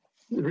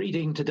The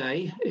reading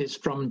today is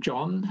from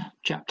John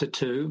chapter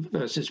 2,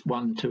 verses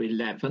 1 to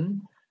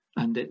 11,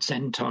 and it's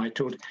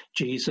entitled,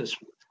 Jesus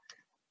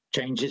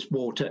Changes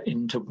Water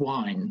into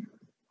Wine.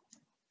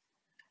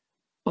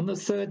 On the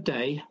third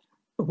day,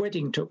 a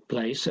wedding took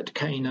place at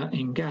Cana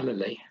in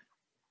Galilee.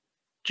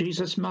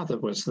 Jesus' mother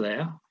was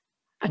there,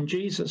 and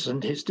Jesus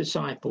and his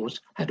disciples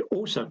had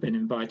also been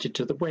invited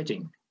to the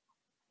wedding.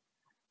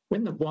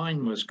 When the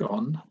wine was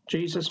gone,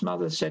 Jesus'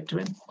 mother said to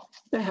him,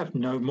 "They have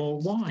no more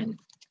wine."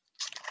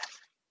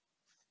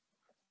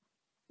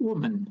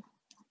 "Woman,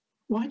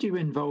 why do you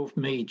involve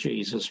me?"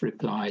 Jesus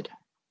replied.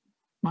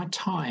 "My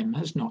time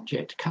has not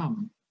yet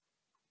come."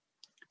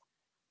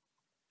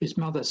 His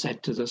mother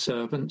said to the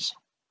servants,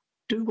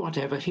 "Do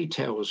whatever he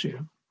tells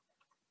you."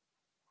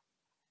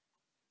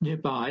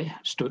 Nearby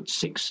stood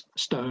 6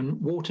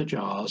 stone water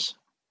jars,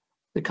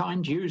 the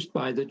kind used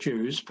by the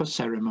Jews for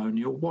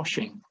ceremonial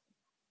washing,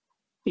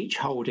 each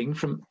holding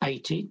from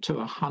 80 to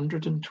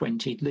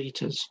 120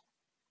 litres.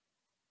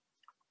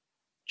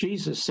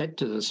 Jesus said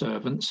to the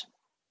servants,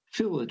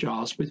 "Fill the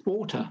jars with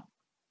water."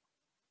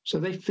 So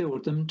they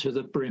filled them to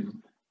the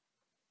brim.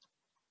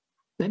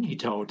 Then he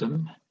told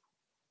them,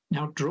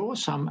 "Now draw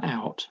some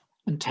out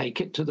and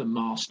take it to the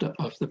master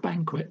of the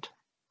banquet."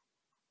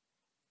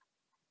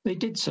 They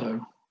did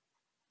so,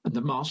 and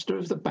the master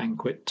of the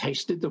banquet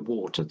tasted the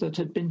water that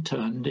had been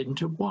turned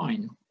into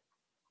wine.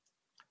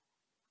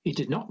 He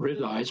did not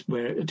realize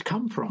where it had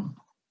come from,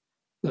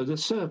 though the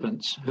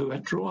servants who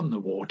had drawn the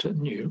water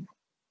knew.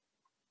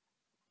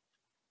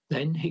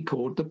 Then he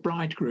called the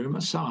bridegroom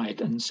aside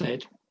and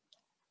said,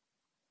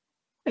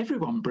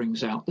 "Everyone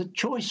brings out the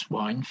choice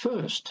wine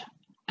first,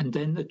 and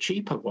then the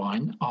cheaper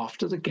wine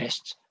after the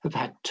guests have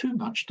had too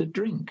much to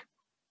drink.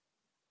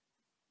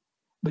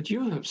 But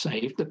you have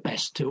saved the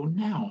best till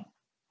now."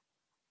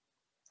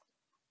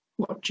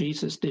 What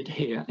Jesus did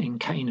here in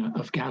Cana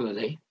of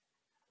Galilee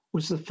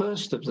was the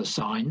first of the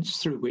signs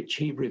through which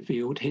he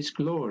revealed his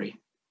glory,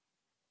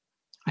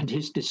 and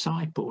his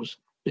disciples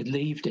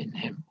believed in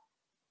him.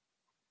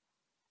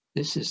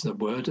 This is the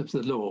word of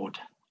the Lord.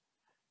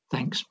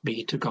 Thanks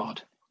be to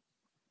God.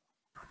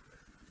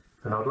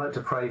 And I'd like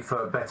to pray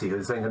for Betty,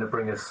 who's then going to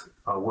bring us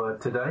our word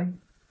today.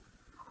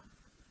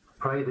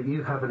 Pray that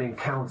you have an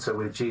encounter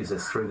with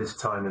Jesus through this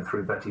time and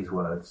through Betty's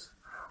words.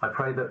 I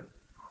pray that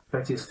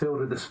Betty is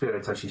filled with the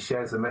Spirit as she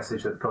shares the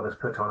message that God has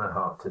put on her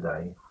heart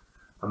today.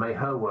 And may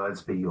her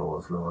words be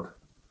yours, Lord.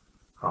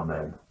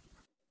 Amen.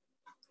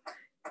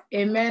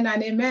 Amen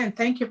and amen.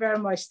 Thank you very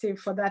much,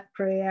 Steve, for that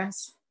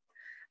prayers.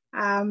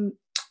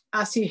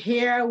 As you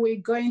hear,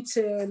 we're going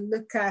to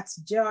look at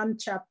John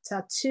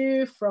chapter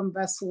 2 from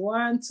verse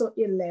 1 to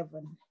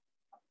 11.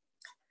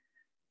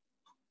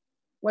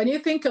 When you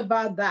think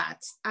about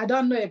that, I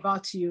don't know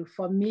about you,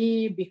 for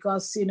me,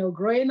 because,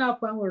 growing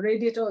up when we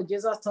read it,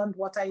 Jesus turned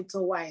water into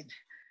wine.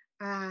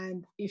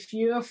 And if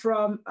you're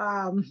from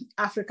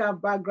African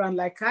background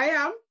like I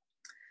am,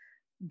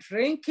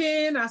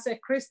 drinking as a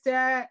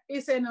Christian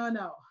is a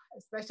no-no,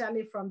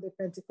 especially from the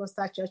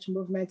Pentecostal church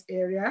movement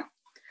area.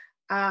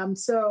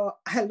 So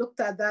I looked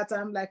at that,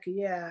 I'm like,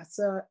 yeah,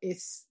 so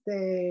it's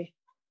the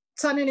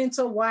turning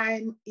into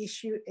wine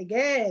issue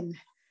again.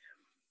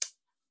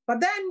 But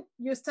then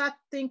you start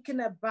thinking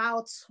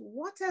about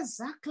what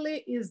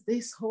exactly is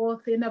this whole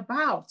thing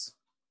about?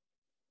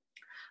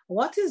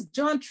 What is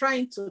John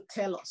trying to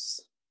tell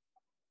us?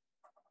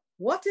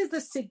 What is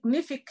the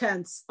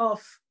significance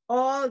of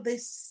all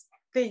these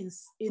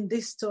things in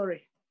this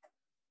story?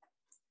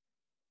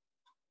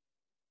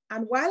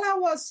 And while I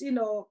was,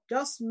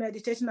 just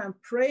meditating and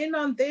praying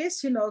on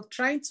this,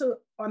 trying to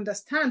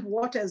understand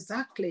what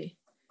exactly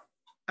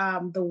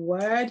the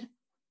word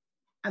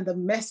and the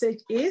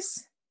message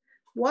is,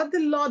 what the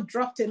Lord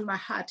dropped in my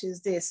heart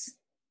is this: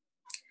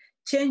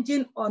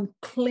 changing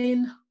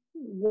unclean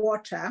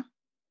water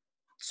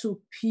to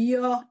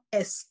pure,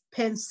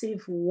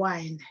 expensive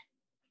wine.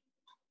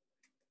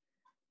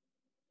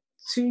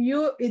 To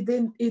you,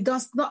 it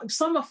does not,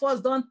 some of us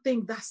don't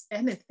think that's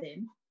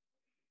anything.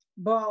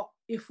 But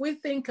if we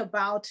think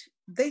about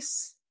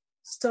this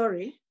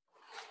story,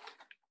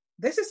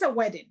 this is a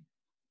wedding.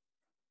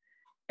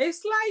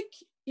 It's like,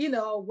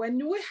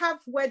 when we have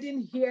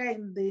wedding here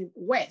in the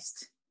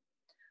West,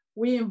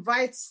 we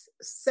invite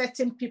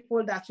certain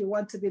people that we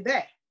want to be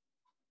there.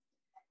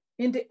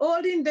 In the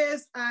olden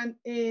days and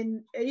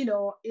in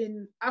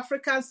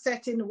African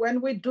setting,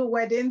 when we do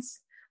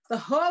weddings, the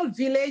whole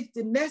village,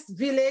 the next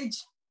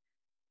village,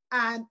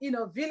 and,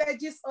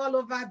 villages all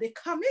over, they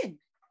come in.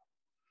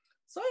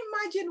 So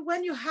imagine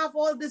when you have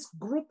all this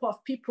group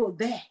of people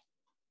there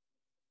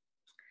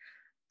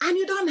and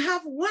you don't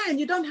have wine,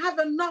 you don't have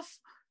enough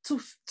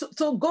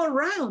to go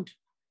around.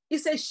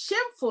 It's a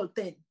shameful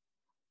thing.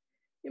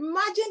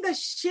 Imagine the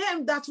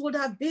shame that would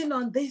have been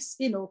on this,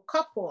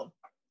 couple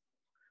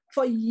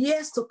for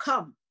years to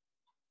come.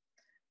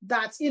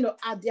 That,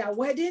 at their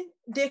wedding,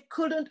 they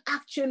couldn't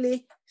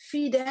actually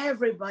feed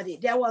everybody.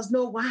 There was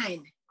no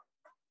wine.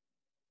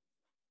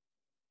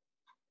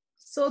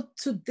 So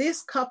to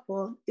this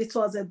couple, it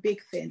was a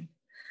big thing.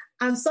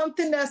 And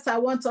something else I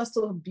want us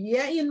to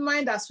bear in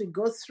mind as we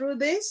go through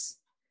this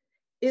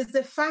is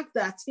the fact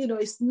that,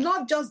 it's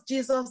not just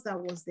Jesus that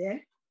was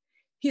there.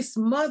 His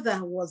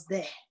mother was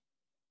there.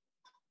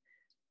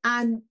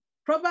 And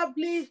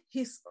probably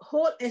his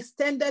whole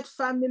extended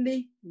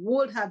family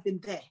would have been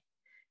there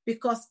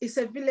because it's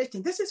a village.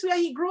 This is where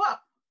he grew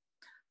up.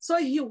 So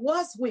he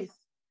was with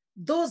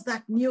those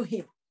that knew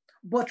him,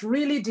 but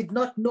really did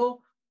not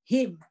know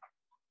him.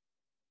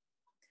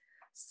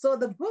 So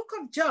the book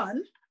of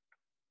John,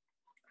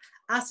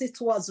 as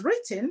it was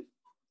written,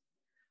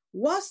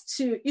 was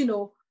to,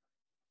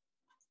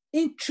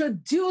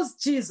 introduce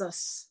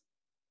Jesus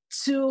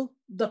to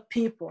the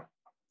people.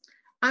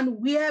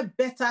 And where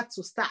better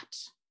to start?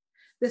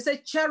 They say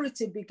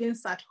charity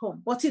begins at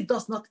home, but it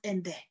does not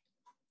end there.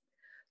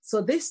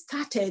 So this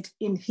started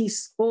in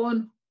his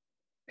own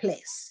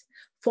place,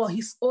 for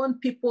his own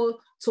people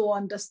to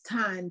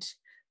understand,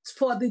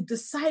 for the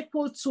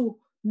disciple to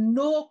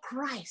know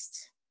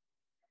Christ,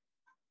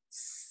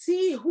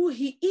 see who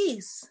he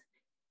is,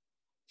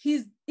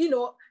 his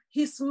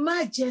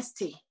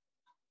majesty,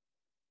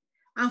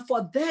 and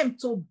for them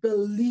to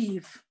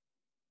believe.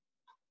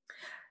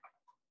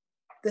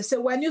 They say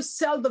when you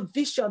sell the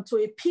vision to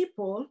a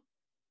people,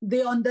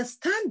 they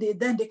understand it,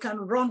 then they can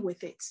run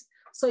with it.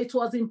 So it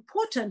was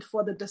important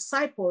for the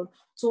disciple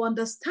to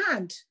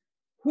understand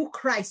who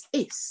Christ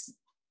is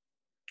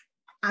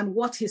and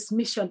what his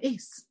mission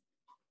is.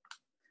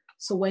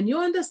 So when you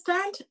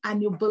understand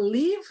and you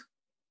believe,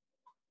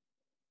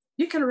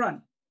 you can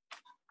run.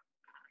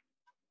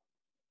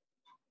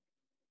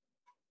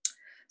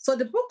 So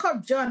the book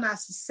of John,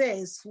 as it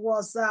says,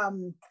 was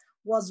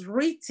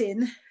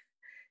written,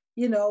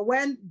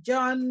 when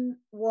John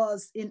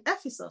was in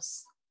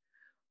Ephesus.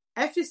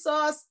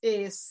 Ephesus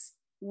is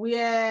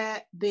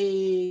where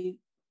the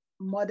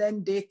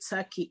modern day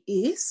Turkey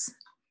is.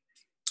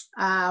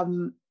 I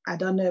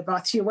don't know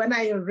about you. When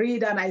I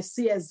read and I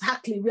see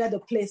exactly where the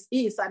place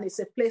is, and it's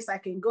a place I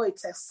can go, it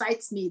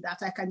excites me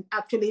that I can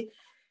actually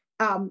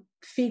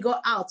figure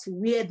out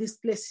where this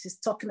place is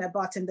talking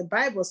about in the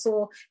Bible.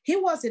 So he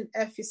was in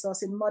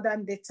Ephesus in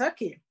modern day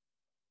Turkey.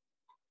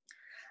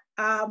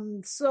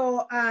 And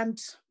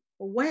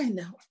when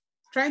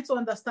trying to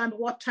understand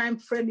what time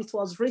frame it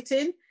was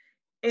written,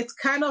 it's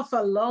kind of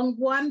a long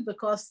one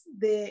because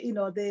they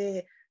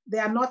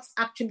are not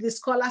actually, the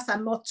scholars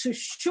are not too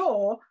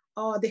sure,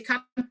 or they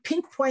can't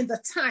pinpoint the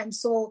time.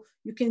 So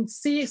you can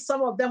see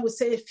some of them will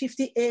say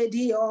 50 AD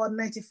or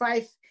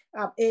 95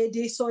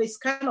 AD. So it's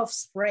kind of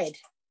spread.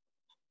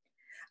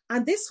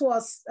 And this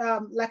was,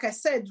 like I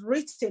said,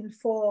 written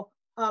for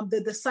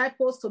the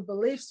disciples to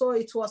believe. So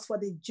it was for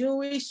the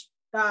Jewish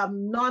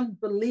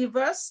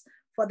non-believers,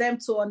 for them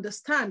to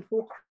understand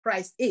who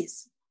Christ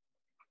is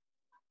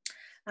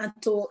and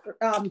to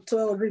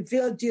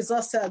reveal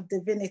Jesus'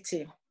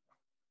 divinity.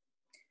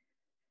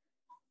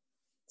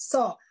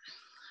 So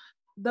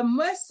the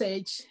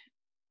message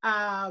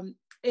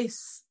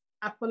is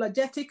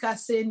apologetic,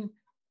 as in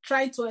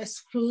trying to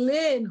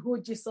explain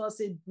who Jesus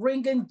is,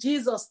 bringing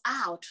Jesus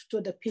out to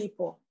the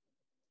people.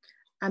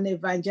 And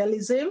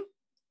evangelism,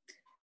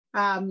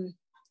 to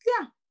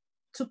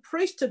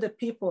preach to the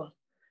people,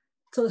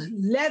 to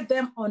let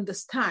them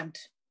understand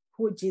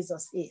who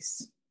Jesus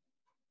is.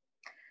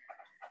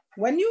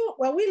 When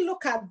we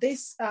look at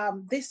this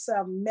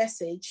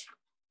message,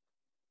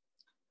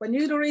 when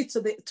you read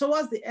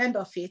towards the end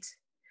of it,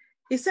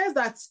 it says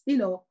that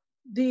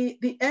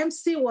the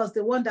MC was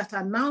the one that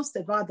announced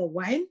about the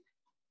wine,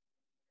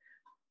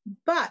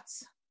 but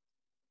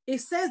it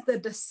says the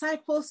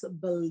disciples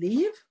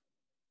believe.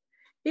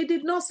 It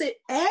did not say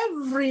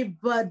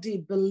everybody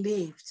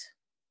believed.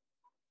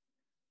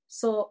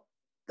 So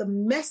the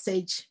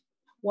message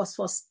was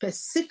for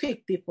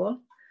specific people.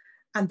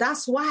 And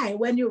that's why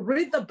when you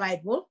read the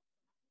Bible,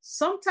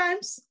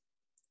 sometimes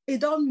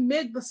it don't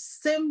make the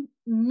same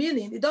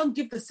meaning. It don't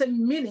give the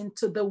same meaning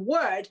to the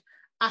word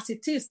as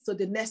it is to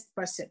the next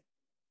person.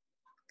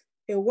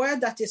 A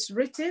word that is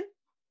written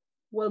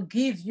will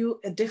give you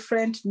a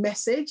different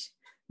message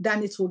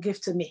than it will give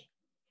to me.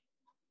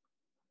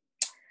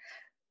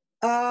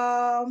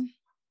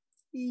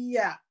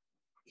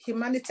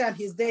 Humanity and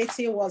his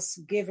deity was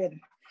given.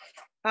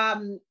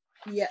 And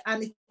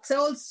it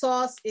tells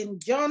us in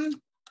John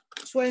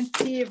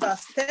 20,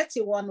 verse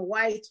 31,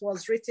 why it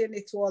was written.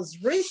 It was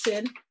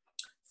written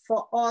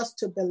for us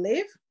to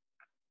believe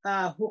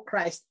who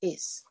Christ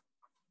is.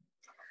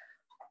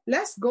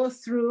 Let's go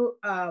through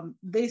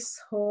this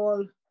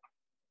whole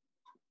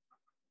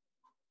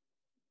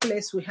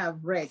place we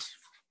have read.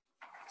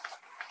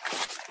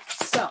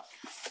 So,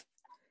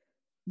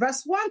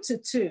 verse 1 to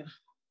 2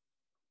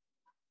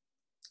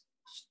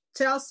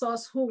 tells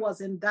us who was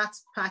in that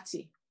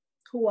party,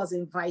 who was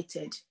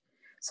invited.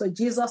 So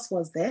Jesus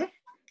was there,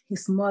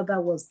 his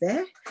mother was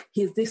there,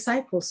 his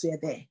disciples were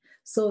there.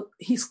 So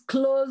his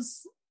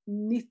close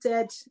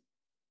knitted,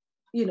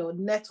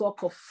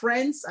 network of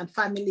friends and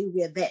family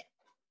were there.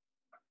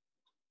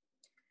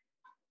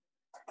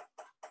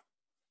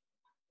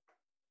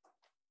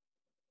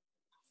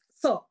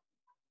 So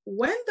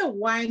when the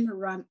wine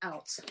ran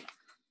out,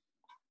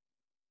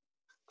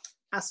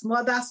 as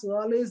mothers will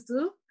always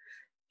do,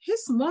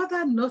 his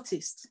mother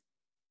noticed.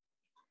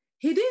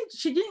 She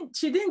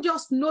didn't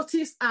just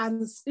notice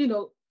and,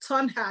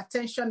 turn her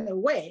attention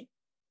away.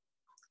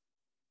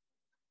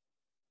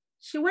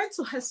 She went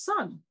to her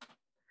son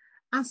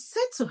and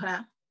said to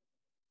her,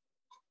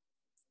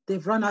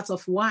 they've run out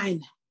of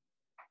wine.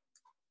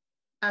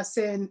 As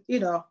in,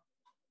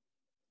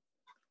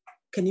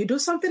 can you do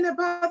something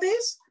about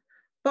this?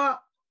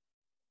 But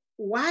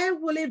why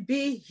will it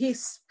be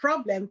his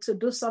problem to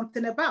do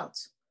something about?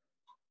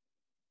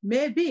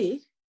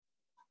 Maybe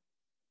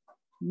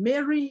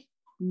Mary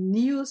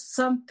knew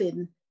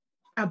something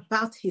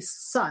about his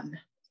son,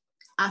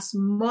 as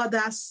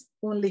mothers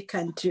only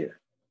can do.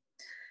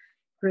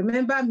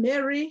 Remember,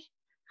 Mary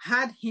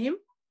had him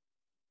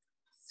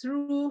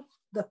through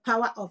the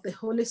power of the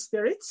Holy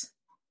Spirit.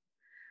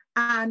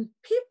 And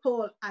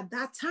people at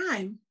that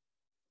time,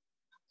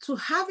 to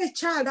have a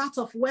child out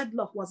of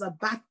wedlock was a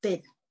bad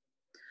thing.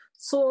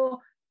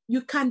 So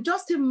you can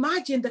just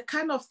imagine the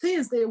kind of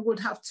things they would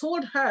have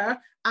told her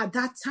at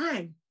that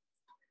time.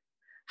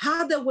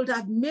 How they would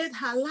have made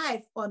her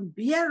life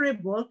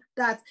unbearable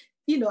that,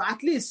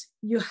 at least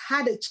you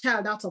had a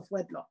child out of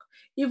wedlock.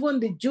 Even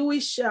the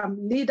Jewish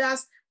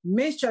leaders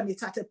mentioned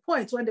it at a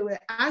point when they were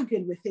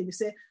arguing with him. He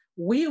said,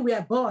 we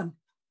were born,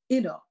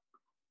 in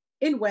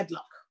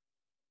wedlock.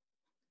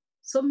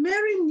 So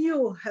Mary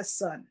knew her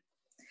son.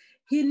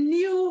 He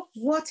knew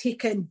what he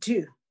can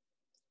do.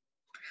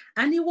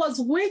 And he was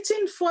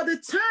waiting for the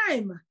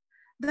time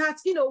that,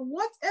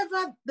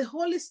 whatever the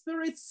Holy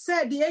Spirit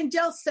said, the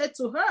angel said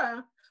to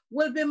her,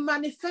 will be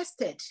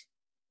manifested.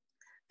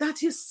 That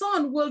his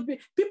son will be,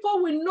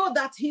 people will know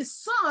that his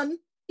son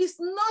is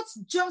not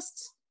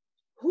just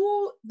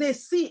who they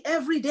see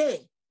every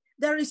day.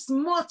 There is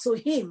more to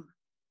him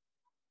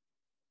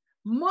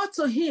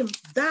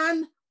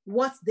than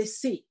what they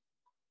see.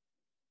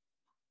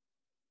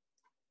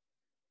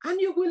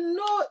 And you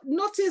will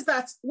notice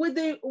that with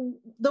the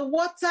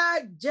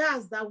water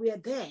jars that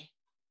were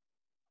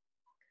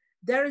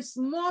there is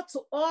more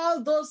to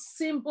all those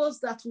symbols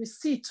that we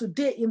see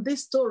today in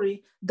this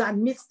story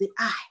than meets the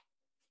eye.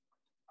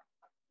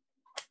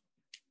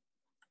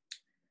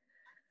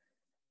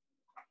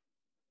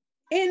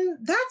 In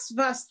that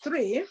verse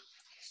 3,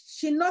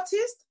 she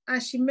noticed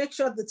and she made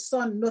sure the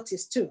son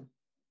noticed too.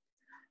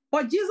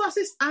 But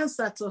Jesus'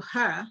 answer to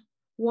her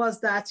was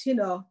that,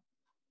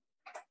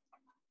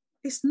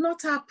 it's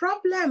not our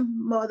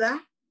problem, mother.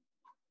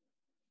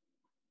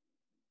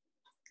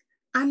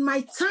 And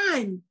my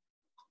time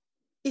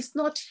is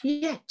not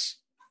yet.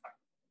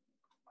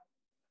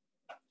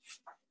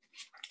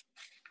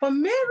 But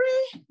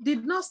Mary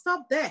did not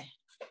stop there,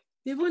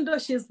 even though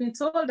she's been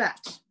told that.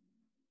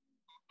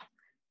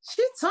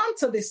 She turned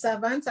to the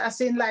servant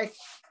as in like,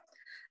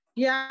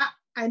 yeah,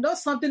 I know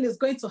something is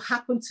going to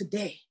happen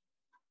today.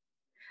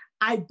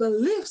 I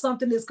believe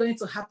something is going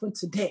to happen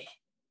today.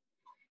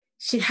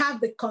 She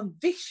had the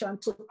conviction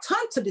to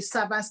turn to the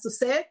servants to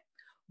say,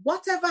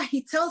 whatever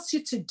he tells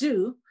you to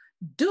do,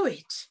 do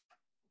it.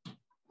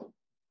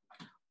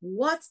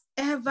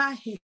 Whatever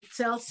he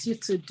tells you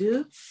to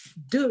do,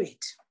 do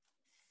it.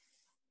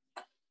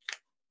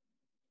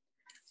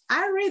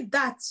 I read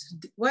that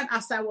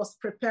as I was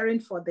preparing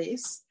for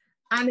this,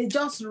 and it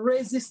just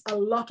raises a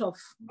lot of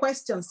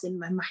questions in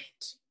my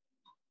mind.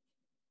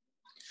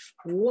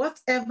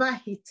 Whatever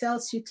he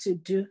tells you to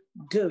do,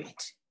 do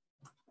it.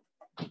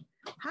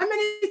 How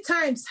many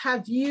times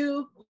have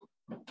you,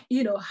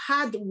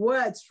 had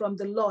words from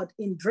the Lord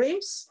in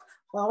dreams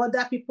or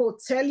other people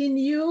telling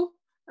you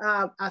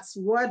as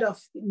word of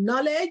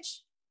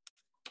knowledge?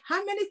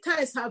 How many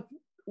times have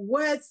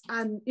words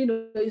and,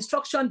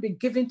 instruction been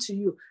given to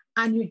you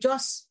and you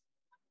just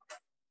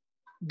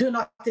do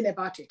nothing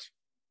about it?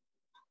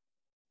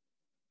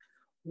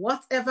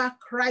 Whatever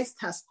Christ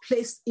has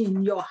placed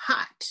in your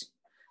heart,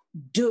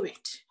 do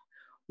it.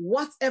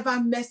 Whatever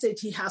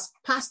message he has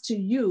passed to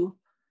you,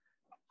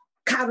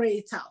 carry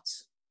it out.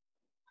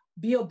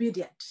 Be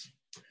obedient.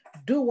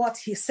 Do what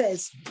he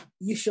says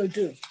you should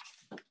do.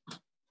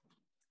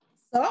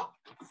 So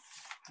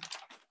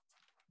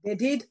they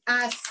did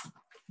as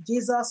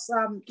Jesus,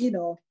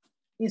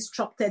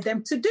 instructed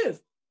them to do.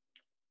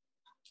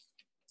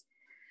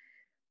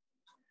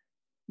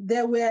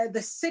 There were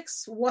the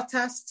 6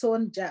 water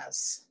stone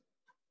jars.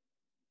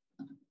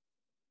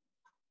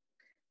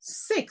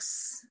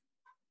 6,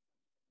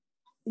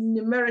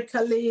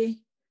 numerically,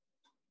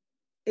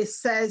 it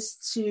says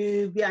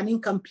to be an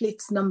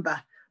incomplete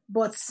number.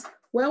 But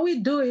when we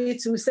do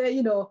it, we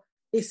say,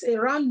 it's a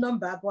round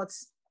number, but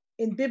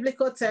in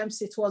biblical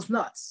terms, it was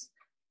not,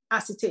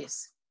 as it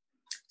is.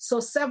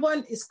 So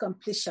 7 is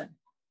completion.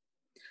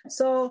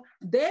 So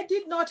they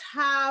did not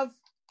have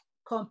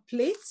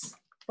complete,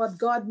 but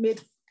God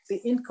made the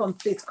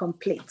incomplete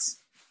complete.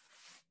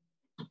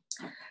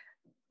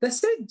 The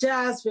 6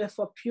 jars were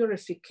for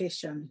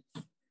purification.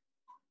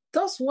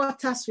 Those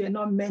waters were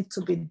not meant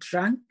to be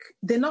drunk.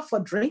 They're not for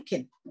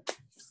drinking.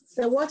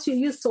 They're what you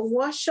use to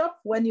wash up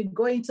when you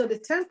go into the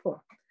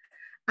temple.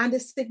 And the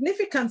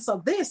significance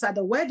of this at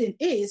the wedding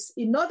is,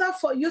 in order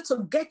for you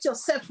to get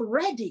yourself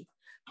ready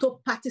to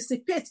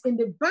participate in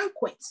the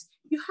banquet,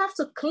 you have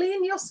to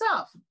clean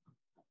yourself.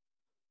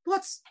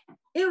 But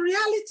in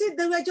reality,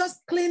 they were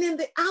just cleaning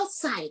the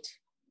outside.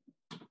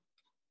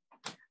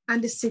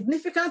 And the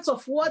significance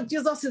of what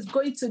Jesus is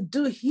going to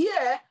do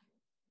here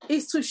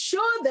is to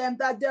show them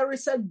that there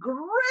is a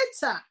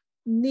greater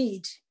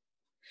need.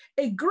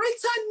 A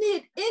greater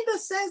need in the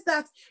sense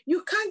that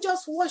you can't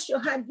just wash your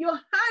hand. Your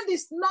hand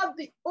is not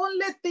the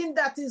only thing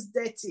that is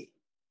dirty.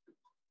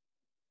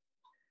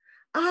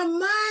 Our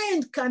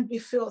mind can be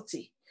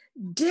filthy,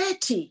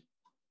 dirty.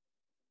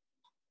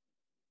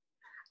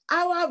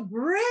 Our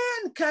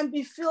brain can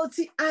be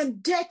filthy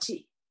and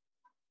dirty.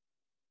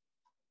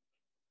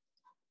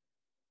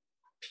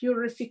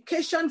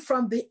 Purification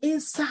from the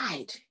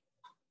inside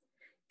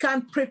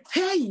can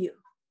prepare you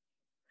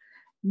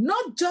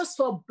not just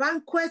for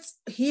banquets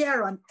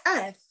here on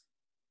earth,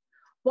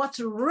 but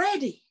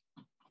ready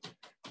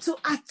to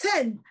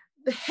attend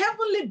the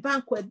heavenly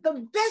banquet,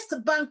 the best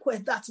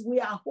banquet that we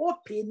are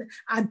hoping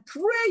and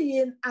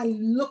praying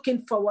and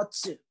looking forward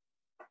to.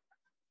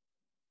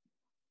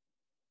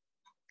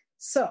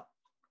 So,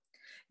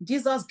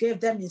 Jesus gave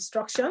them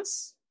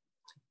instructions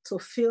to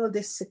fill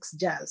these 6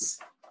 jars.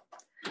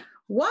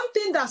 One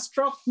thing that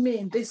struck me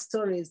in this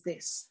story is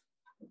this.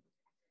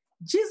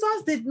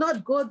 Jesus did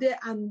not go there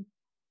and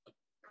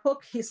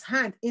poke his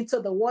hand into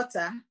the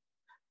water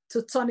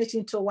to turn it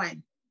into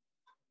wine.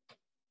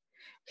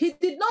 He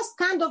did not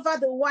stand over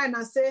the wine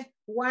and say,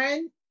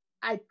 wine,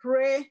 I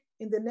pray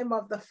in the name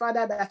of the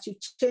Father that you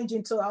change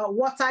into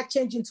water,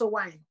 change into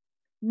wine.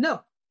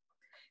 No.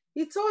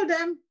 He told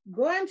them,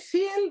 go and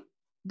fill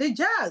the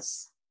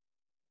jars.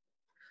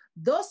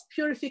 Those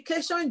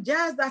purification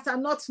jars that are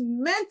not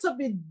meant to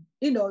be,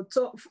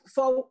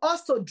 for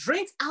us to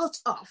drink out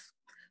of,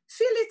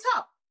 fill it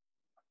up.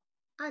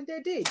 And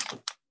they did.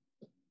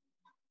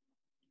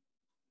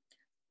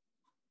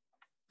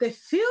 They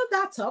filled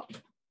that up.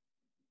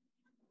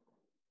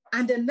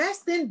 And the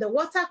next thing, the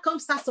water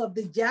comes out of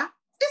the jar,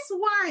 it's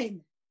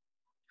wine.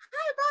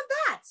 How about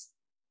that?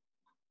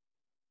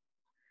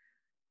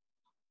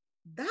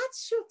 That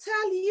should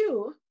tell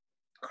you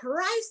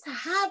Christ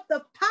have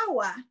the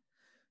power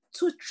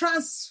to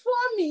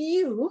transform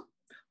you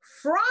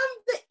from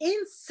the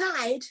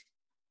inside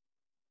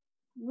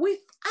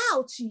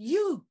without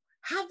you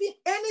having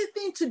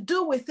anything to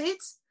do with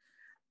it,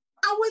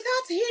 and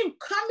without him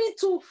coming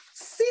to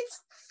sit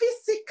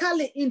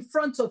physically in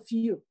front of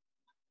you.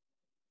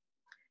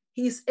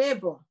 He's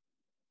able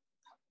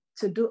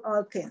to do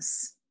all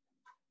things.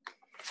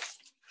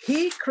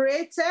 He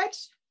created,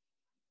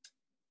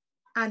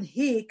 and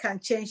he can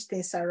change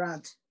things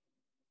around.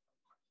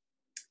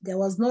 There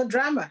was no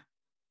drama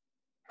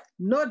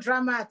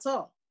at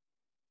all.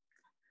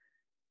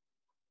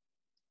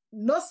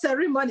 No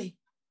ceremony,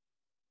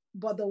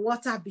 but the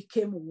water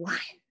became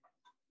wine.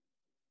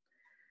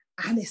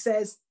 And he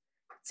says,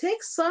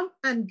 take some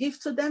and give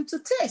to them to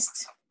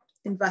taste.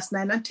 In verse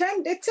 9 and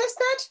 10, they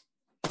tasted,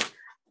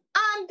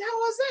 and that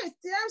was it.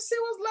 The MC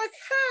was like,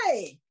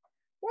 hey,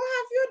 what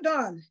have you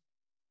done?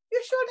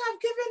 You should have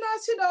given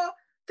us,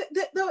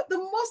 the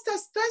most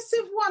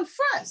expensive one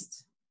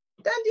first,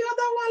 then the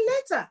other one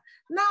later.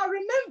 Now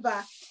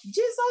remember,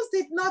 Jesus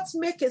did not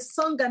make a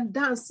song and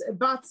dance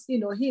about,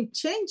 him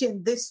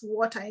changing this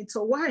water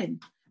into wine.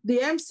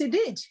 The MC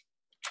did.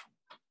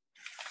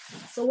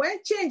 So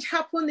when change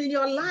happened in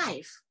your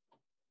life,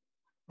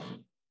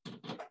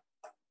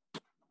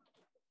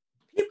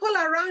 people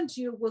around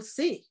you will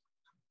see.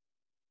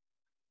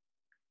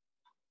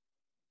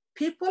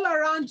 People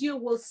around you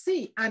will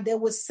see, and they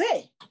will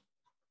say,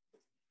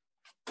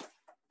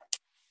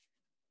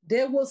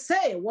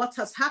 what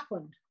has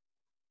happened.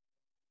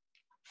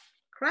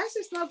 Christ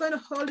is not going to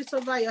hold it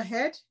over your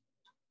head,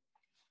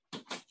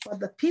 but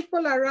the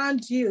people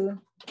around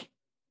you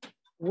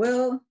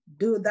will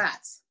do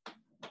that.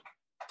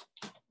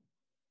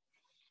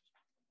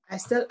 I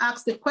still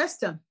ask the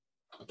question,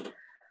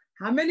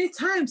 how many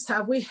times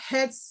have we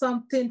heard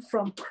something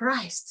from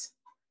Christ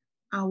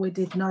and we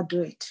did not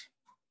do it?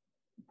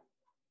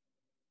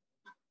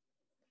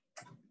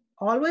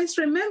 Always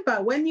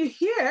remember, when you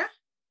hear,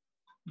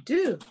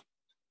 do.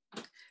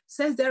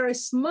 Says there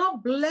is small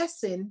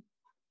blessing.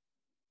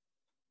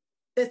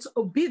 It's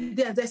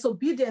obedience. There's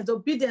obedience.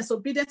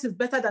 Obedience is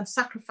better than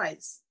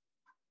sacrifice.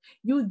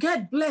 You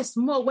get blessed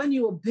more when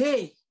you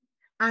obey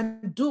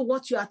and do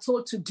what you are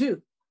told to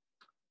do.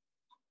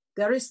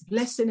 There is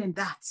blessing in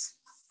that.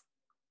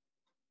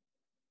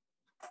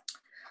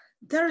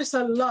 There is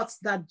a lot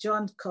that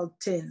John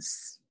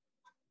contains.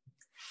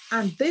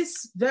 And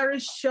these very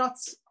short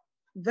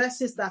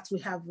verses that we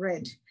have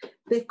read,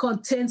 they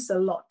contains a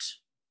lot.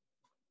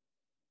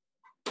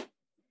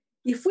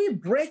 If we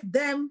break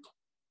them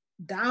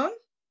down,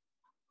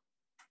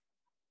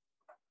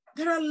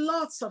 there are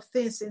lots of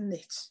things in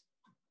it.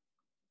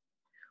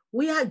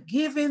 We are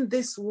given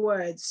these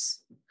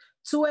words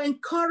to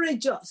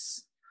encourage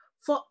us,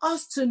 for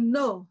us to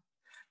know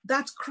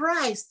that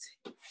Christ,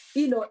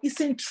 is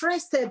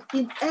interested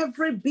in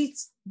every bit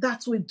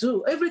that we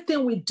do,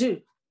 everything we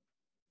do.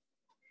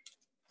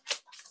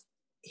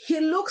 He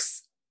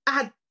looks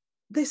at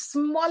the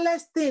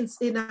smallest things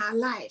in our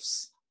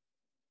lives.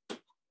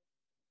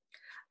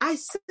 I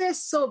say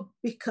so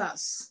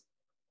because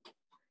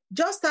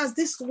just as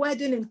this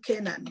wedding in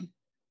Canaan,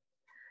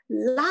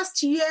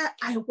 last year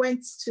I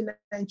went to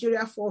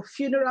Nigeria for a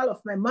funeral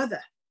of my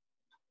mother.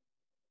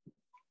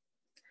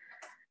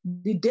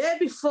 The day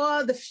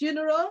before the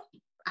funeral,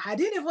 I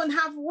didn't even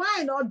have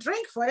wine or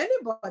drink for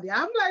anybody.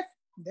 I'm like,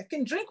 they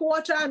can drink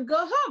water and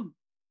go home.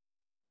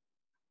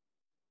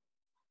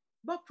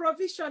 But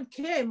provision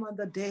came on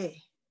the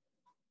day.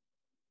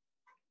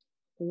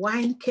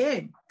 Wine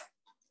came.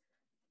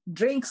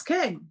 Drinks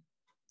came.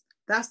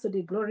 That's to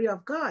the glory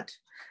of God.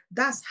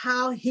 That's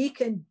how he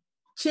can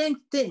change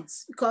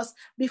things. Because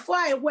before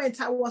I went,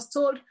 I was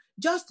told,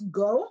 just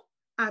go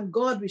and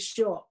God will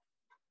show up.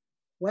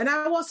 When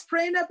I was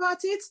praying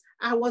about it,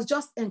 I was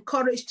just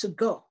encouraged to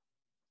go.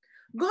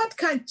 God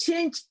can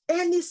change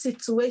any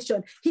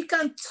situation. He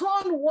can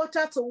turn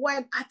water to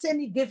wine at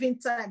any given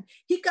time.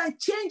 He can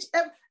change.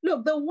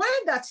 Look, the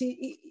wine that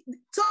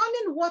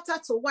turning water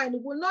to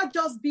wine will not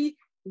just be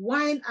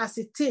wine as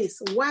it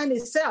is, wine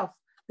itself.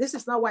 This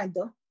is not wine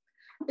though.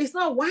 It's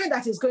not wine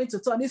that is going to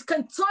turn. It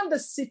can turn the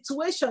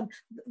situation.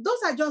 Those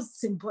are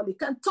just symbolic. It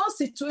can turn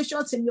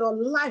situations in your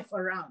life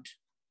around.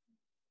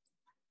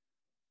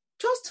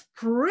 Just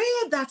pray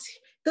that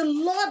the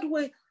Lord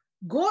will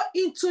go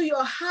into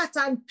your heart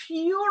and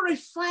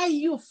purify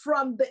you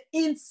from the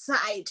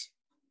inside.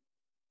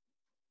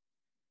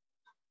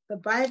 The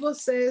Bible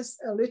says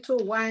a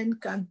little wine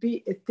can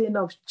be a thing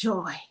of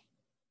joy.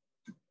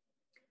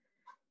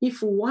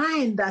 If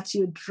wine that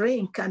you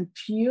drink can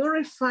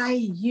purify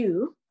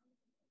you,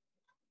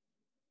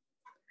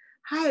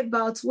 how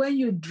about when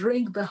you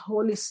drink the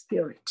Holy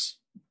Spirit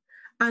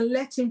and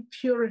let him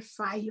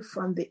purify you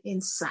from the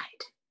inside?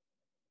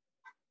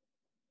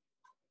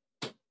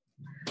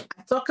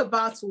 I talked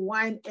about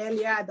wine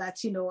earlier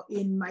that,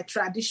 in my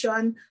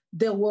tradition,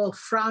 they will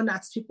frown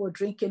at people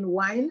drinking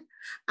wine.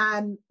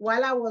 And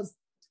while I was,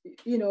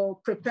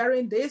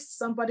 preparing this,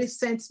 somebody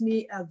sent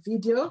me a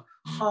video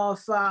of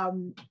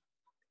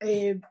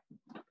a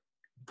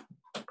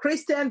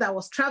Christian that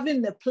was traveling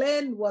in a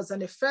plane, was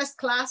on a first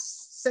class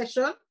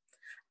session,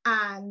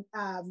 and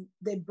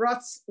they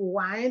brought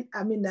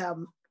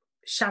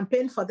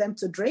champagne for them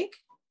to drink.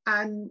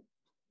 And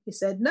he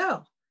said,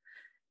 no.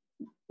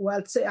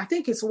 Well, I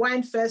think it's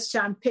wine first,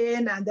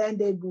 champagne, and then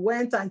they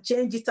went and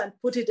changed it and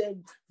put it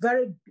in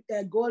very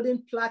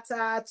golden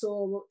platter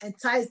to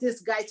entice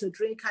this guy to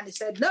drink. And he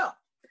said, no.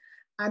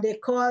 And they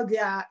called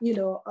their,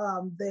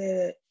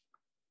 the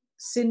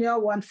senior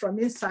one from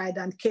inside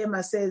and came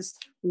and says,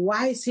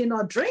 why is he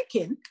not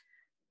drinking?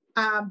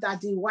 That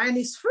the wine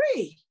is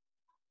free.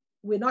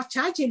 We're not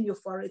charging you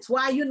for it.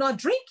 Why are you not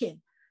drinking?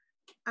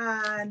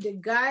 And the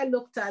guy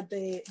looked at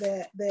the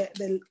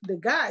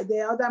guy,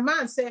 the other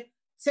man, said,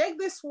 take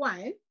this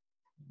wine,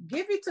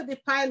 give it to the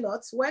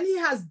pilot. When he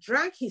has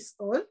drank his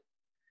own,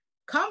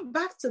 come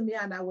back to me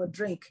and I will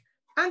drink.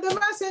 And the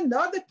man said,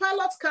 no, the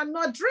pilots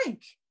cannot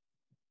drink.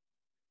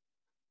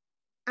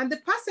 And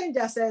the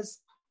passenger says,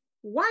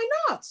 why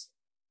not?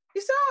 He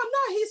said, oh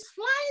no, he's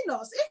flying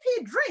us. If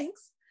he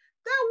drinks,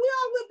 then we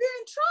all will be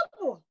in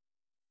trouble.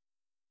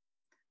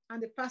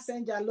 And the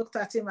passenger looked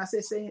at him and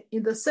said,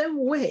 in the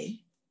same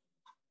way,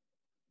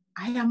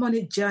 I am on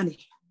a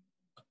journey.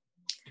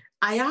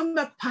 I am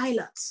a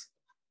pilot.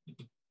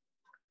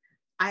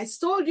 I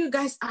told you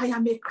guys I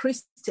am a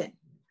Christian.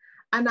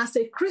 And as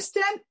a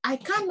Christian, I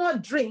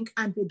cannot drink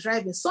and be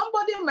driving.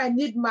 Somebody might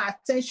need my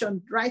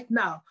attention right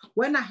now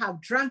when I have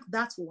drank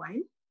that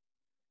wine,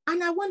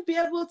 and I won't be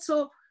able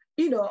to,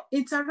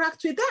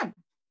 interact with them.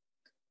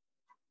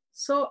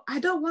 So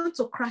I don't want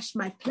to crash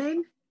my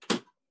plane. I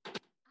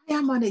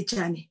am on a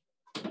journey.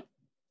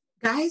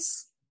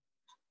 Guys,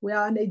 we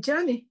are on a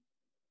journey.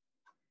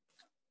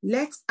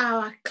 Let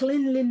our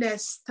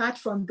cleanliness start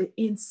from the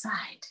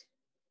inside.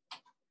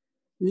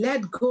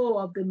 Let go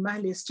of the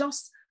malice.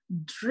 Just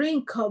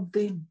drink of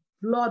the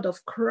blood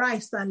of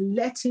Christ and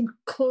let him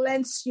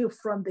cleanse you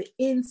from the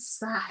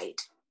inside.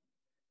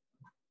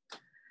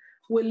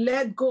 We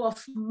let go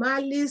of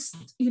malice,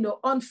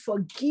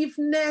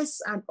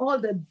 unforgiveness and all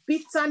the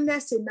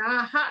bitterness in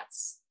our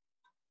hearts.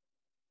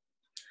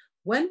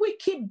 When we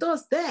keep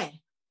those there,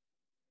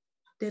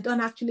 they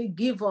don't actually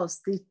give us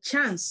the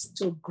chance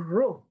to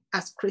grow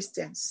as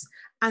Christians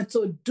and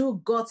to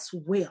do God's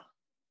will.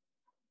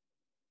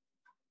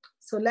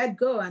 So let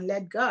go and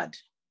let God.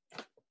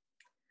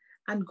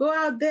 And go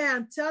out there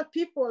and tell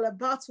people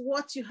about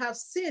what you have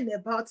seen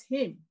about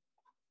him.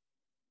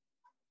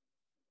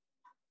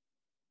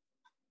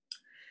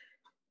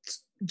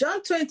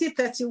 John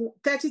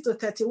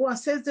 20:30-31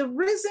 says the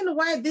reason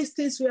why these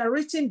things were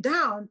written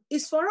down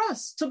is for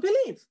us to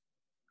believe.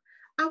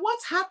 And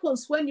what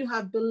happens when you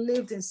have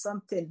believed in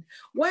something?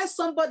 When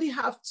somebody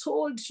have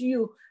told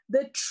you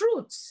the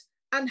truth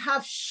and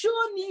have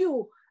shown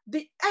you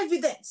the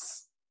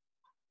evidence.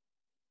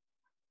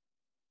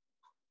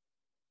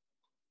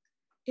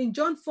 in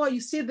John 4,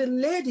 you see the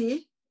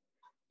lady,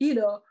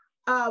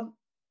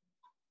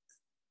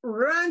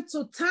 ran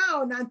to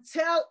town and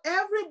tell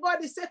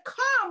everybody, say,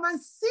 come and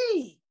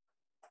see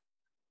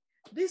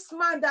this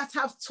man that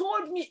have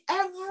told me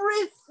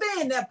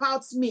everything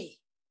about me.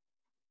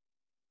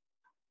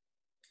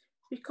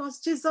 Because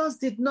Jesus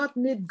did not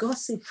need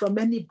gossip from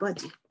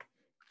anybody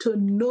to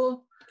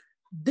know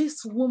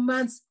this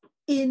woman's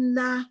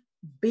inner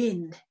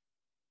being.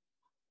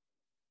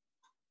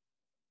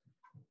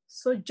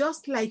 So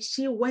just like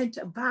she went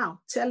about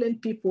telling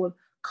people,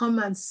 come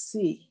and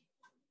see,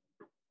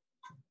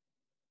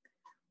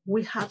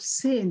 we have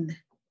seen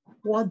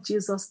what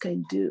Jesus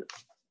can do.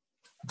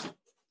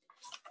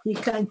 He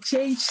can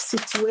change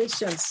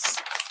situations.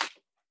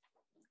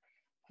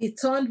 He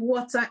turned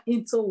water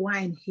into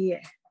wine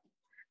here,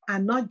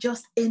 and not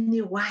just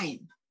any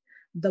wine,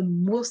 the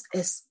most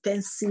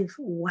expensive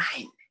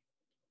wine.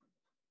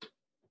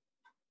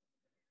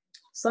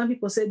 Some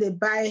people say they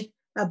buy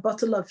a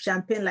bottle of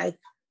champagne like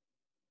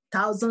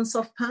thousands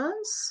of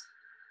pounds.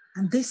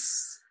 And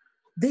this,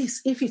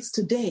 if it's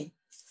today,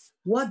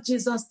 what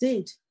Jesus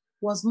did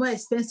was more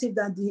expensive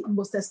than the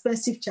most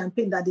expensive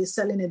champagne that they're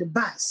selling in the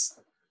bars.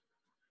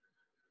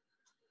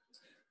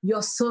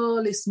 Your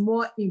soul is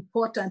more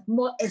important,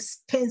 more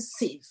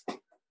expensive.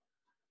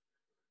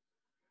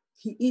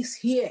 He is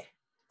here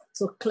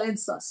to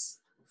cleanse us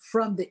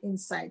from the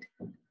inside.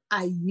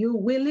 Are you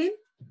willing?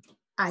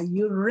 Are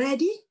you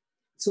ready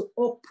to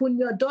open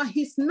your door?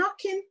 He's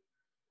knocking.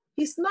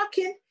 He's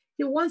knocking.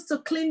 He wants to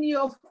clean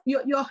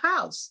your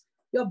house.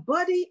 Your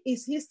body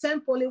is his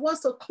temple. He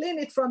wants to clean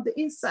it from the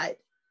inside.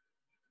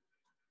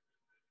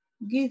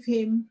 Give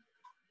him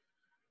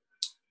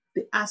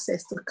the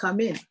access to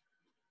come in.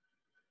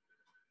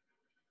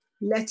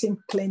 Let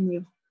him clean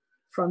you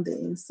from the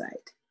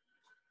inside.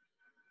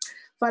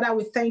 Father,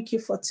 we thank you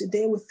for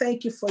today. We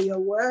thank you for your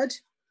word.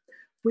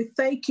 We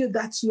thank you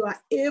that you are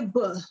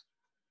able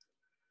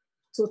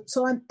to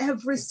turn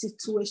every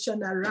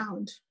situation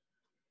around.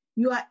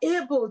 You are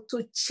able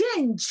to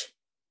change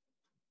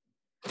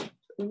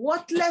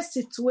worthless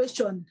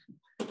situation,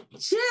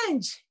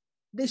 change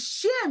the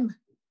shame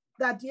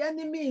that the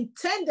enemy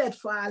intended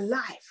for our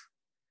life,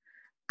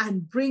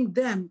 and bring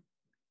them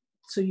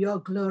to your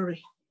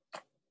glory.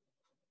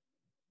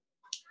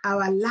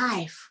 Our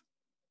life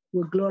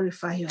will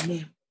glorify your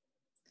name.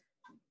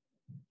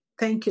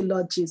 Thank you,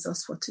 Lord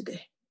Jesus, for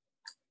today.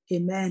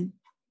 Amen.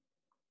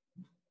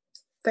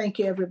 Thank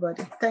you,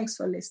 everybody. Thanks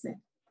for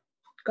listening.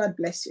 God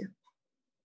bless you.